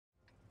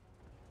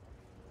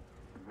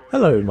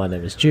Hello, my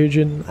name is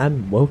Geogen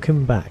and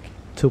welcome back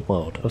to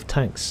World of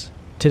Tanks.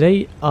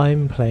 Today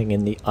I'm playing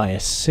in the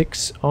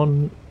IS-6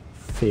 on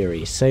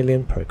Theory,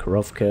 Salient,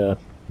 Prokhorovka,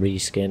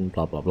 reskin,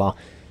 blah blah blah.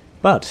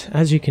 But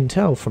as you can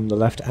tell from the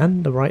left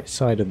and the right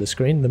side of the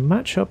screen, the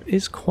matchup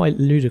is quite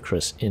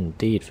ludicrous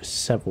indeed for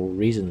several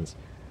reasons.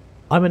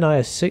 I'm an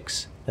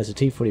IS-6, there's a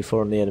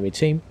T-44 on the enemy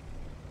team,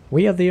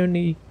 we are the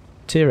only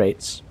tier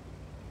 8s,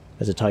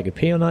 there's a Tiger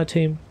P on our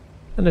team,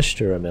 and a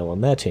Steamroller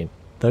on their team.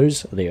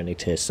 Those are the only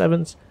tier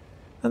 7s,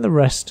 and the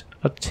rest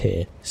are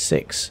tier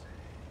 6.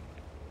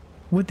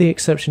 With the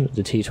exception of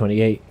the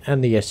T-28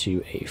 and the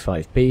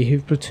Su-85B,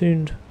 who've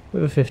platooned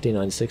with a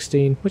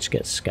 5916, which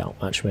gets scout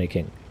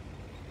matchmaking.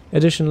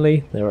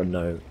 Additionally, there are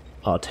no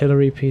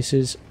artillery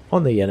pieces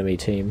on the enemy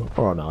team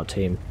or on our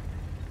team,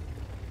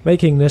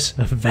 making this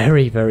a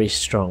very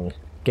strong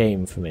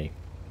game for me.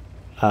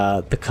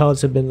 The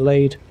cards have been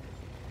laid,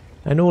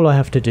 and all I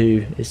have to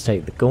do is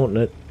take the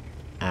gauntlet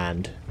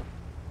and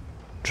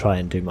try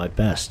and do my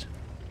best.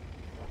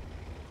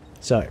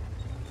 So,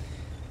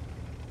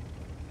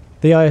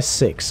 the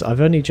IS-6,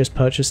 I've only just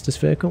purchased this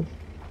vehicle.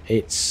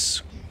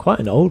 It's quite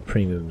an old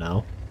premium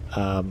now,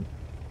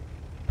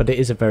 but it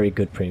is a very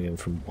good premium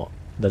from what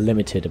the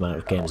limited amount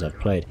of games I've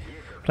played.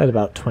 Played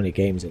about 20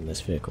 games in this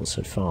vehicle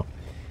so far,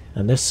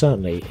 and this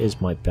certainly is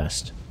my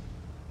best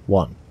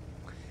one.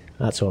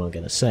 That's all I'm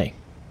going to say.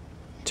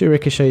 2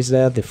 ricochets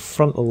there, the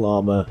frontal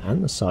armour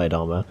and the side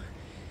armour.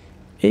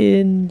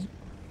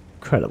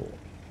 Incredible.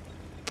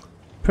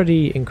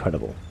 Pretty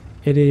incredible.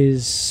 It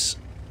is,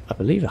 I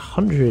believe,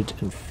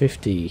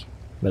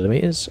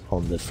 150mm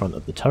on the front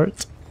of the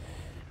turret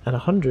and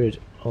 100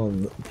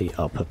 on the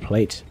upper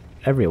plate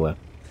everywhere.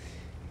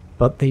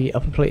 But the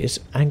upper plate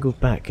is angled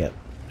back at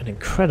an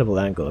incredible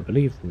angle, I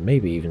believe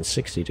maybe even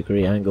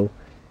 60-degree angle.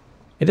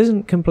 It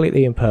isn't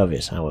completely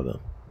impervious, however.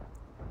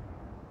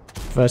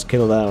 First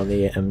kill there on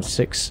the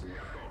M6,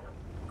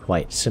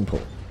 quite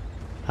simple.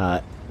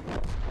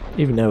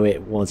 Even though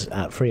it was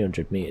at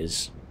 300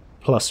 meters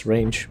plus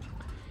range,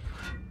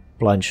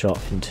 blind shot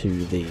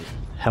into the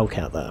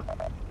Hellcat there.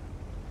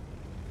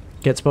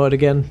 Get spotted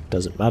again,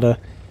 doesn't matter.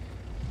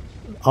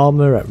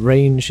 Armour at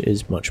range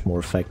is much more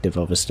effective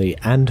obviously,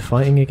 and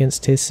fighting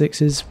against tier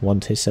 6s, 1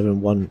 tier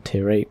 7, 1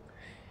 tier 8,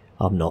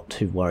 I'm not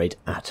too worried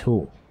at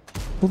all.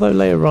 Although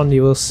later on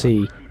you will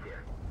see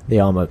the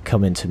armour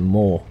come into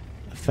more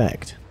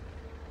effect.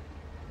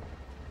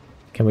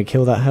 Can we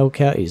kill that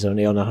Hellcat? He's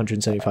only on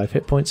 175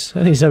 hit points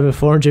and he's over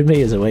 400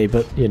 meters away,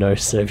 but you know,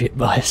 Soviet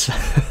bias.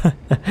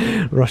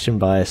 Russian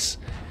bias,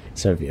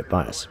 Soviet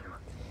bias.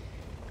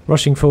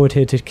 Rushing forward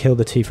here to kill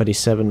the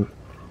T-37.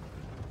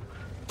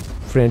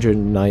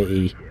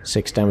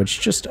 396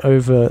 damage, just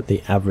over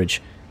the average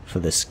for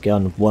this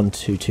gun.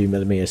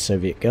 122mm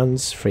Soviet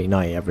guns,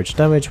 390 average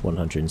damage,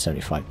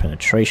 175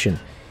 penetration.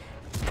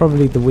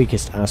 Probably the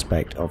weakest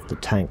aspect of the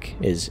tank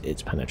is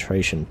its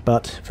penetration,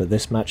 but for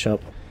this matchup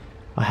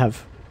I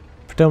have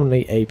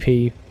predominantly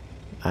AP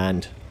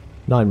and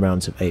 9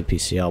 rounds of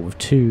APCR with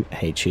 2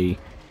 HE.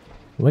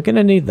 We're going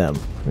to need them,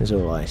 is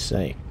all I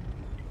say.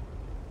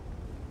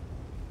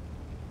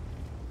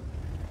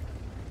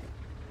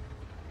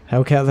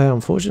 Hellcat there,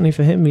 unfortunately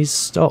for him, he's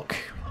stock.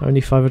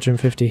 Only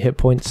 550 hit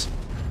points.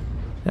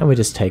 And we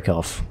just take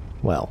off,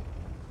 well,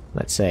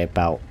 let's say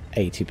about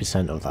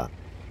 80% of that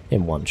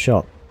in one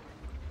shot.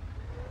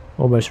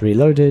 Almost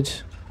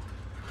reloaded.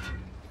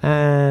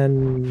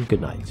 And good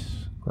night.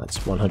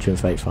 That's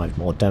 135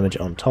 more damage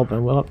on top,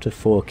 and we're up to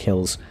 4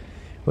 kills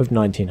with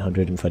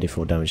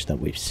 1934 damage that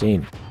we've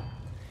seen.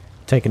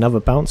 Take another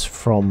bounce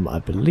from, I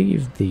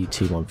believe, the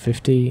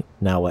T-150.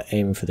 Now we're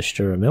aiming for the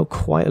Steamroller.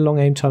 Quite a long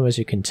aim time, as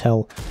you can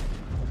tell,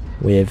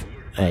 with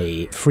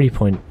a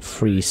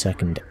 3.3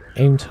 second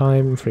aim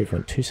time,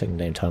 3.2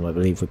 second aim time, I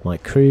believe, with my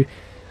crew.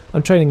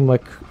 I'm training my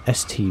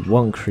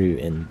ST-1 crew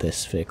in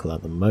this vehicle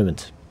at the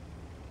moment.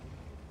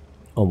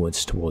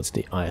 Onwards towards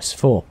the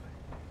IS-4.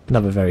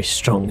 Another very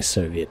strong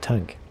Soviet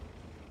tank.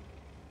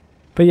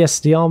 But yes,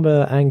 the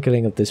armour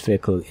angling of this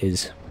vehicle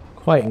is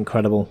quite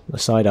incredible. The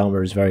side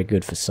armour is very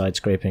good for side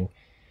scraping.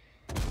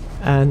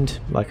 And,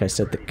 like I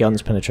said, the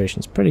gun's penetration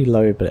is pretty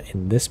low, but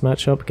in this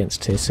matchup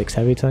against tier 6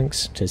 heavy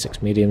tanks, tier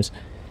 6 mediums,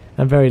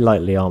 and very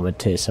lightly armoured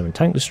tier 7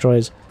 tank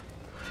destroyers,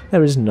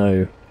 there is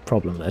no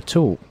problem at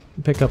all.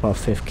 We pick up our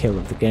 5th kill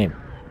of the game.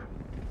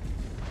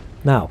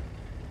 Now,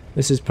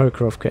 this is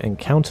Prokhorovka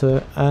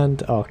encounter,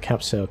 and our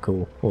cap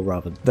circle, or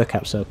rather the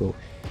cap circle,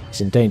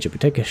 is in danger. We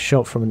take a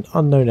shot from an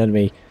unknown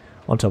enemy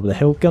on top of the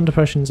hill. Gun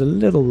depression's a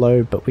little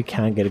low, but we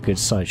can get a good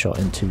side shot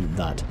into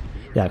that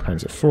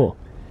Jagdpanzer IV.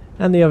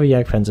 And the other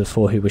Jagdpanzer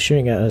IV who was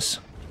shooting at us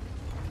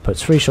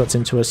puts 3 shots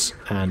into us,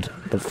 and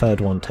the third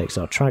one takes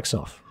our tracks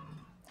off.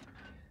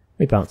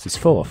 We bounce his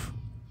 4th.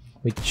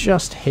 We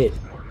just hit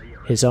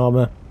his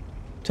armour,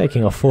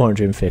 taking off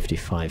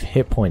 455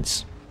 hit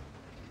points.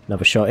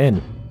 Another shot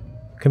in.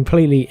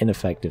 Completely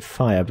ineffective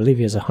fire. I believe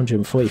he has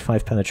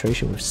 145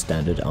 penetration with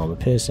standard armor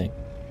piercing.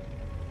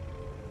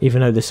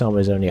 Even though this armor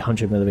is only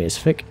 100mm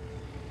thick,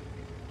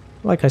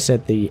 like I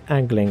said, the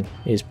angling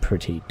is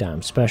pretty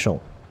damn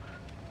special.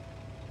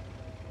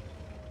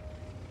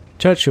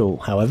 Churchill,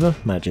 however,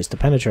 manages to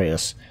penetrate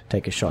us,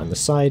 take a shot in the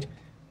side,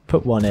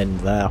 put one in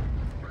there,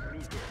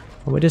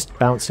 and we're just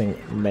bouncing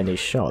many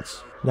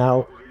shots.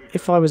 Now,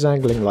 if I was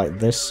angling like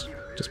this,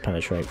 just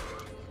penetrate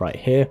right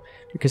here,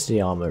 because the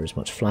armour is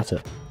much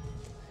flatter.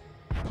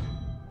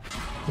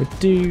 We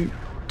do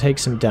take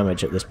some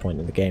damage at this point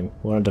in the game.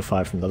 We're under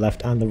fire from the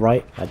left and the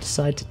right. I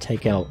decide to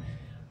take out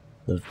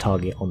the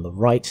target on the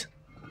right,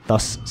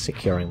 thus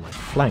securing my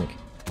flank.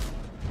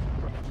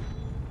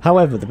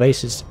 However, the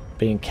base is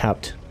being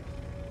capped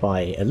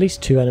by at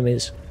least 2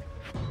 enemies.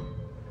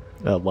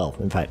 Well,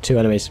 in fact 2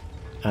 enemies.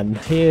 And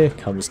here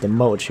comes the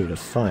multitude of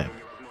fire.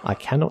 I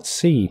cannot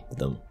see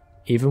them.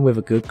 Even with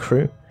a good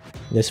crew,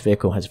 this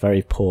vehicle has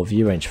very poor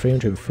view range,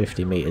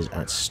 350 meters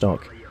at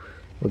stock.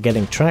 We're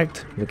getting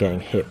tracked, we're getting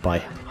hit by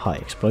high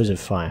explosive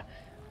fire,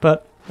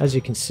 but as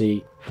you can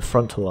see, the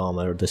frontal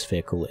armor of this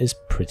vehicle is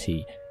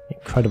pretty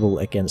incredible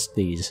against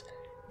these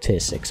tier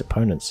 6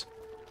 opponents.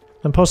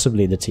 And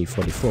possibly the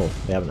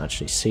T-44, we haven't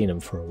actually seen him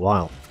for a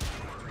while.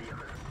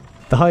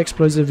 The high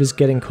explosive is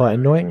getting quite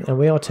annoying and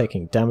we are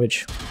taking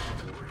damage,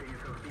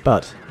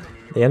 but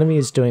the enemy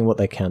is doing what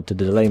they can to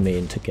delay me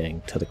into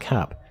getting to the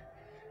cap.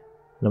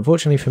 And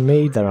unfortunately for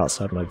me, they're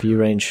outside my view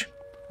range,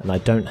 and I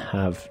don't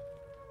have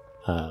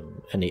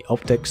any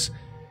optics,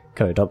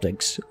 code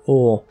optics,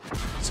 or,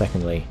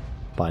 secondly,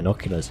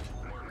 binoculars.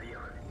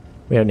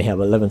 We only have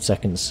 11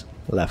 seconds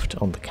left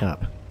on the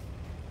cap.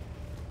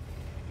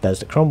 There's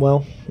the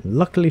Cromwell.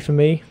 Luckily for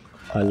me,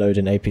 I load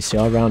an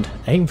APCR round,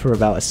 aim for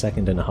about 1.5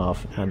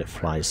 seconds, and it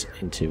flies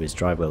into his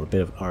drive wheel. A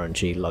bit of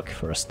RNG luck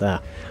for us there.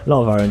 A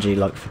lot of RNG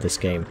luck for this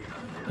game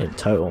in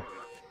total.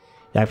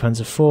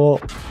 Jagdpanzer 4,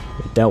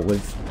 we dealt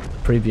with the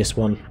previous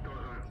one.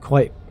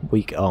 Quite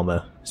weak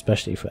armour,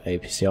 especially for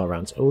APCR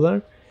rounds,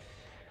 although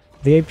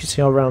the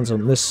APCR rounds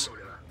on this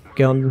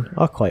gun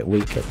are quite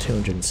weak at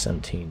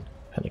 217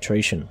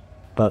 penetration.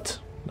 But,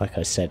 like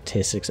I said,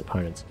 tier 6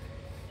 opponents,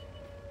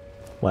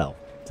 well,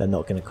 they're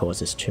not going to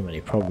cause us too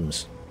many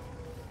problems.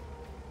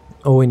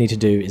 All we need to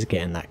do is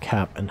get in that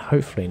cap and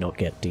hopefully not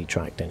get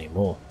detracked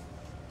anymore.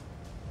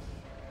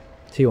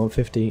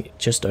 T-150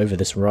 just over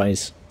this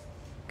rise,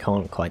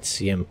 can't quite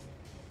see him.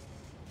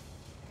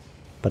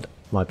 But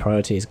my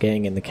priority is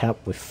getting in the cap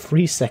with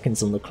 3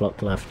 seconds on the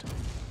clock left.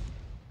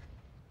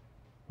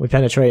 We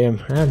penetrate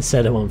him and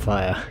set him on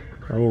fire.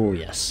 Oh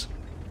yes.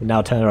 We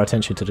now turn our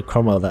attention to the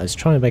Cromwell that is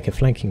trying to make a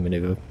flanking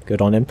maneuver.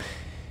 Good on him.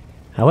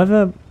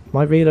 However,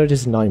 my reload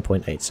is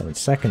 9.87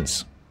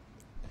 seconds.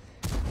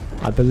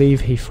 I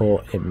believe he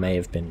thought it may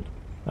have been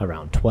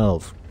around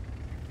 12.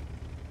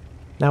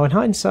 Now in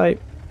hindsight,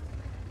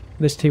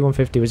 this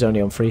T-150 was only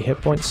on 3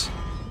 hit points.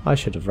 I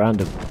should have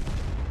rammed him,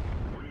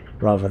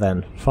 rather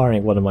than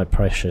firing one of my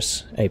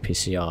precious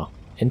APCR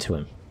into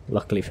him.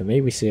 Luckily for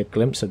me, we see a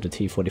glimpse of the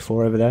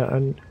T-44 over there,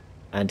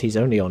 and he's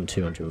only on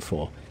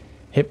 204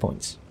 hit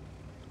points.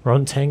 We're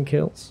on 10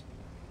 kills,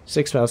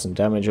 6,000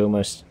 damage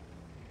almost,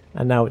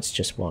 and now it's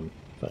just 1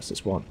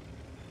 versus 1.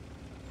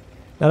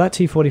 Now that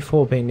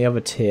T-44, being the other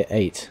tier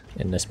 8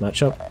 in this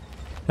matchup,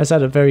 has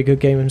had a very good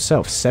game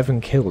himself, 7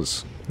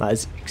 kills. That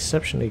is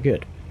exceptionally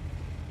good.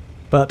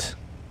 But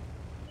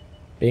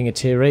being a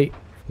tier 8,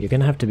 you're going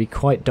to have to be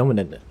quite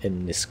dominant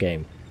in this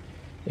game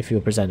if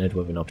you're presented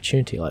with an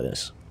opportunity like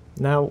this.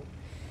 Now,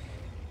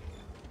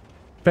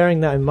 bearing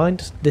that in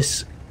mind,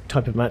 this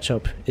type of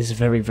matchup is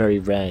very, very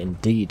rare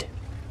indeed.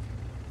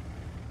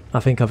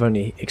 I think I've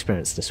only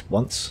experienced this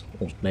once,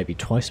 or maybe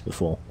twice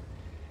before,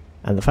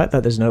 and the fact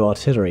that there's no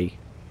artillery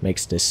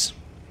makes this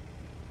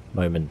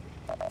moment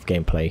of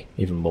gameplay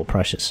even more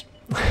precious.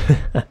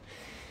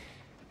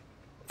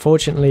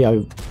 Fortunately,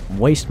 I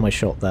waste my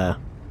shot there.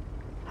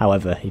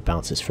 However, he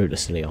bounces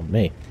fruitlessly on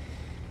me.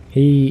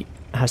 He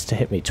has to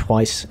hit me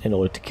twice in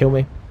order to kill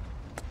me.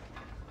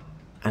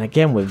 And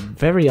again, we're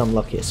very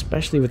unlucky,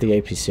 especially with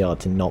the APCR,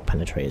 to not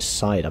penetrate his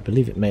side. I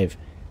believe it may have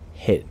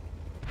hit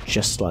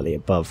just slightly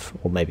above,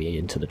 or maybe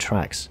into the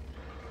tracks.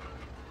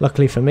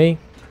 Luckily for me,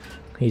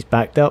 he's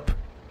backed up.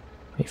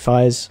 He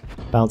fires,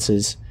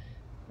 bounces,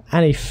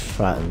 and he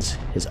flattens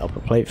his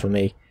upper plate for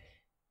me.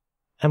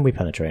 And we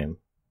penetrate him,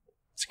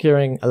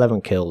 securing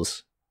 11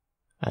 kills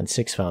and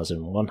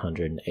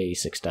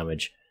 6,186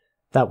 damage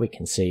that we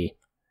can see.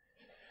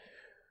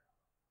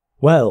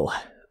 Well,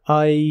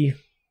 I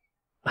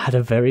had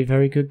a very,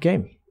 very good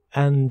game,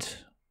 and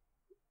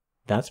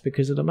that's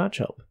because of the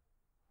matchup.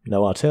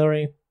 No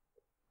artillery,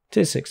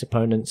 tier 6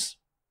 opponents,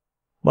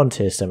 1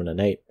 tier 7 and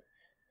 8,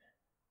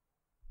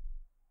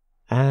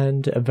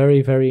 and a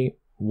very, very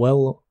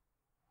well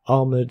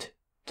armoured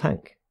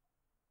tank.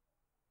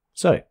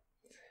 So,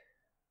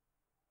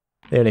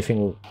 the only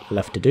thing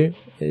left to do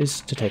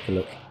is to take a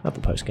look at the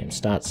post-game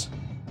stats.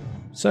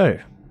 So,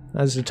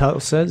 as the title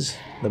says,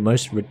 the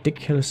most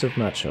ridiculous of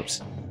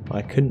matchups.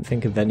 I couldn't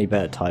think of any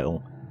better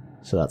title,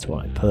 so that's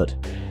what I put.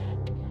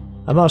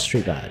 A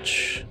Mastery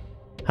Badge,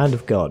 Hand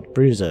of God,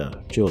 Bruiser,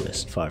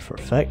 Duelist, Fire for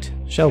Effect,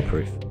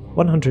 Shellproof,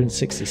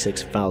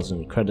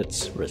 166,000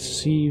 credits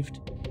received,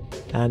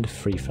 and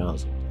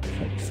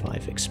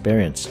 3,035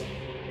 experience.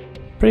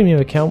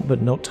 Premium account,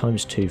 but not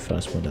 ×2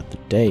 first one of the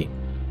day.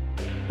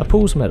 A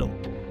Paul's Medal.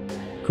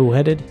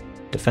 Cool-headed,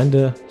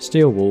 defender,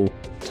 steel wall,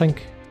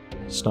 tank,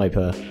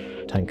 sniper,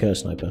 tanker,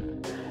 sniper,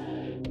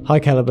 high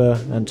caliber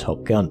and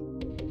top gun.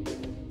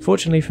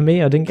 Fortunately for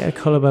me, I didn't get a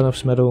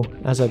Colourbanov medal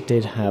as I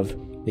did have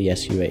the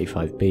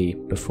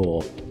Su-85B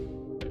before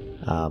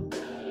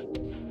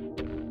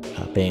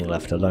being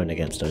left alone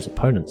against those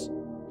opponents.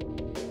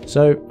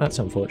 So that's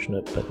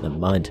unfortunate, but never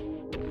mind.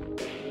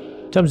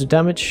 In terms of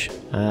damage,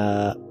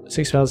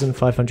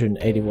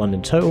 6,581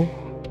 in total,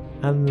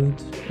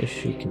 and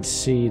if you can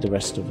see the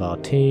rest of our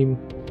team,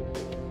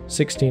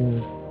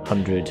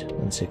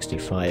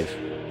 1,665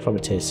 from a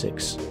tier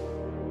 6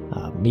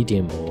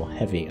 medium or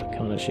heavy. I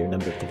can't actually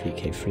remember if the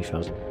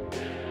VK3000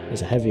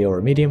 is a heavy or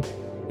a medium.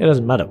 It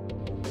doesn't matter.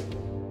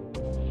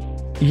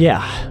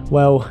 Yeah,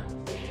 well,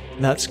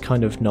 that's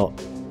kind of not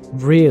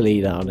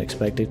really that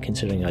unexpected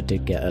considering I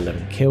did get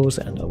 11 kills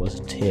and I was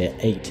a tier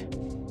 8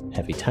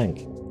 heavy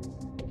tank.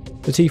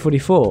 The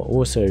T-44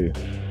 also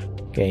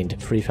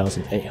gained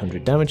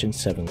 3,800 damage and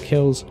 7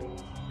 kills,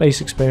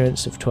 base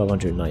experience of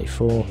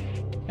 1,294,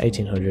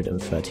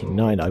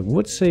 1,839. I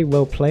would say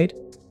well played,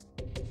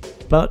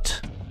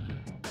 but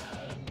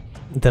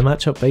the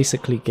matchup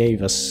basically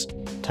gave us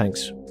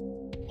tanks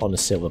on a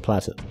silver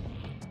platter.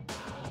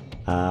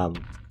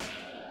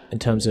 In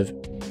terms of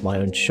my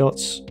own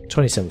shots,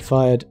 27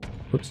 fired,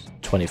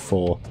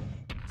 24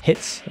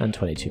 hits and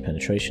 22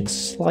 penetrations,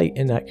 slight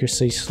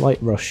inaccuracy,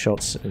 slight rush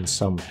shots in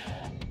some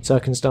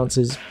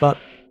circumstances, but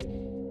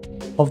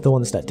of the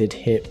ones that did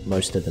hit,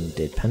 most of them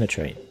did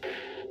penetrate.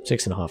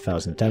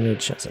 6,500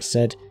 damage, as I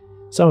said,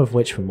 some of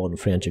which were more than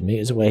 300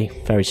 meters away.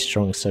 Very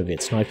strong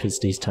Soviet snipers,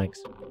 these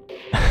tanks.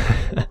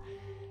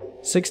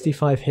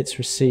 65 hits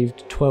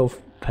received,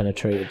 12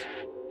 penetrated,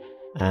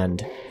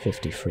 and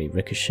 53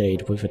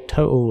 ricocheted, with a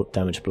total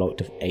damage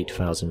blocked of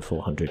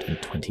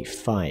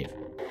 8,425.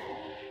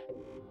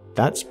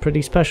 That's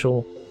pretty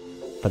special,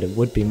 but it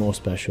would be more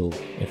special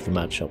if the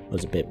matchup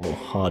was a bit more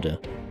harder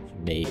for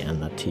me and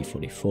that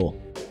T-44.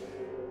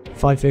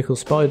 5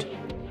 vehicles spotted,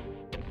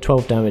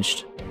 12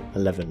 damaged,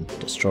 11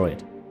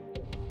 destroyed.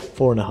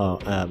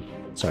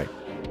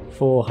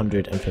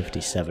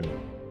 457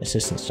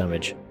 assistance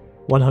damage,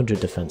 100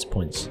 defense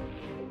points,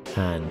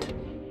 and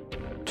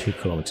 2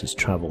 kilometers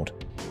traveled.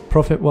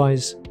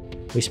 Profit-wise,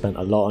 we spent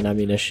a lot on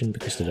ammunition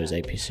because of those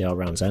APCR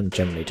rounds and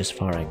generally just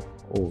firing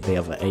all the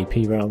other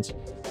AP rounds.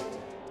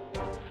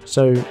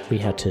 So we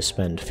had to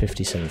spend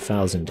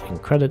 57,000 in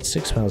credits,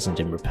 6,000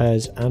 in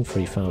repairs, and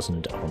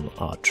 3,000 on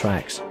our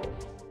tracks,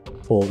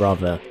 or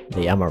rather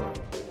the ammo.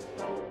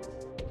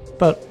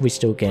 But we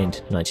still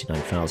gained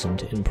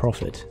 99,000 in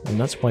profit, and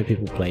that's why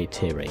people play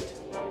tier 8.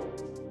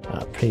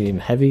 Premium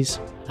heavies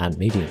and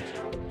mediums.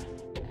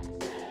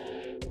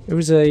 It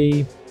was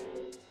a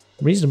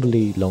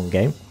reasonably long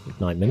game,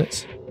 9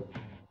 minutes,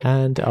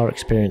 and our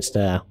experience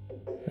there,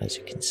 as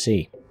you can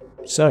see.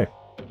 So,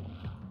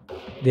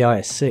 the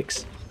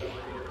IS-6,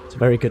 it's a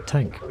very good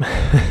tank,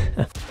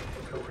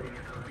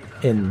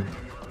 in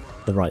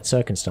the right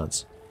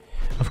circumstance.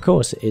 Of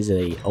course, it is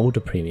an older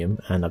premium,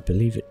 and I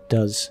believe it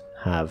does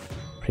have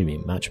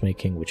premium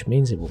matchmaking, which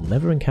means it will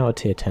never encounter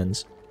tier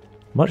 10s.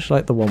 Much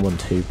like the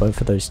 112,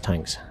 both of these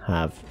tanks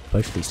have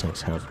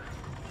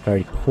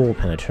very poor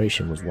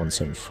penetration with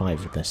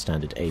 175 with their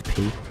standard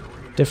AP.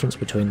 Difference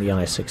between the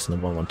IS-6 and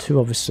the 112,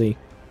 obviously,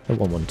 the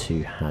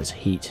 112 has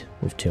heat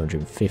with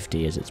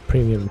 250 as its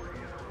premium,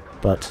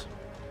 but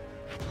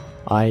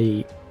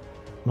I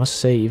must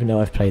say, even though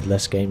I've played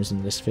less games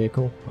in this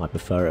vehicle, I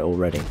prefer it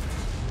already.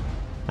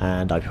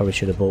 And I probably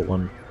should have bought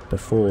one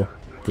before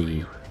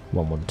the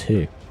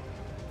 112.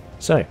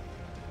 So,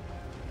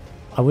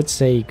 I would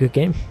say good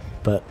game,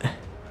 but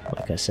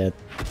like I said,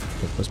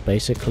 it was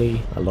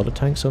basically a lot of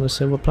tanks on a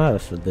silver platter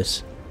for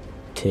this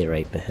tier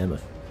 8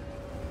 behemoth.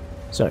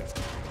 So,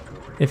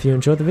 if you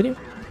enjoyed the video,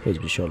 please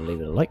be sure to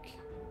leave it a like,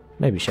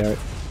 maybe share it,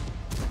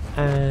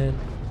 and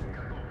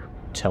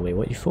tell me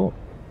what you thought.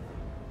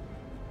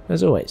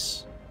 As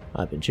always,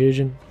 I've been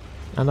Geogen,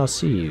 and I'll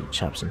see you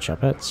chaps and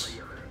chapettes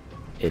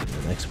in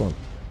the next one.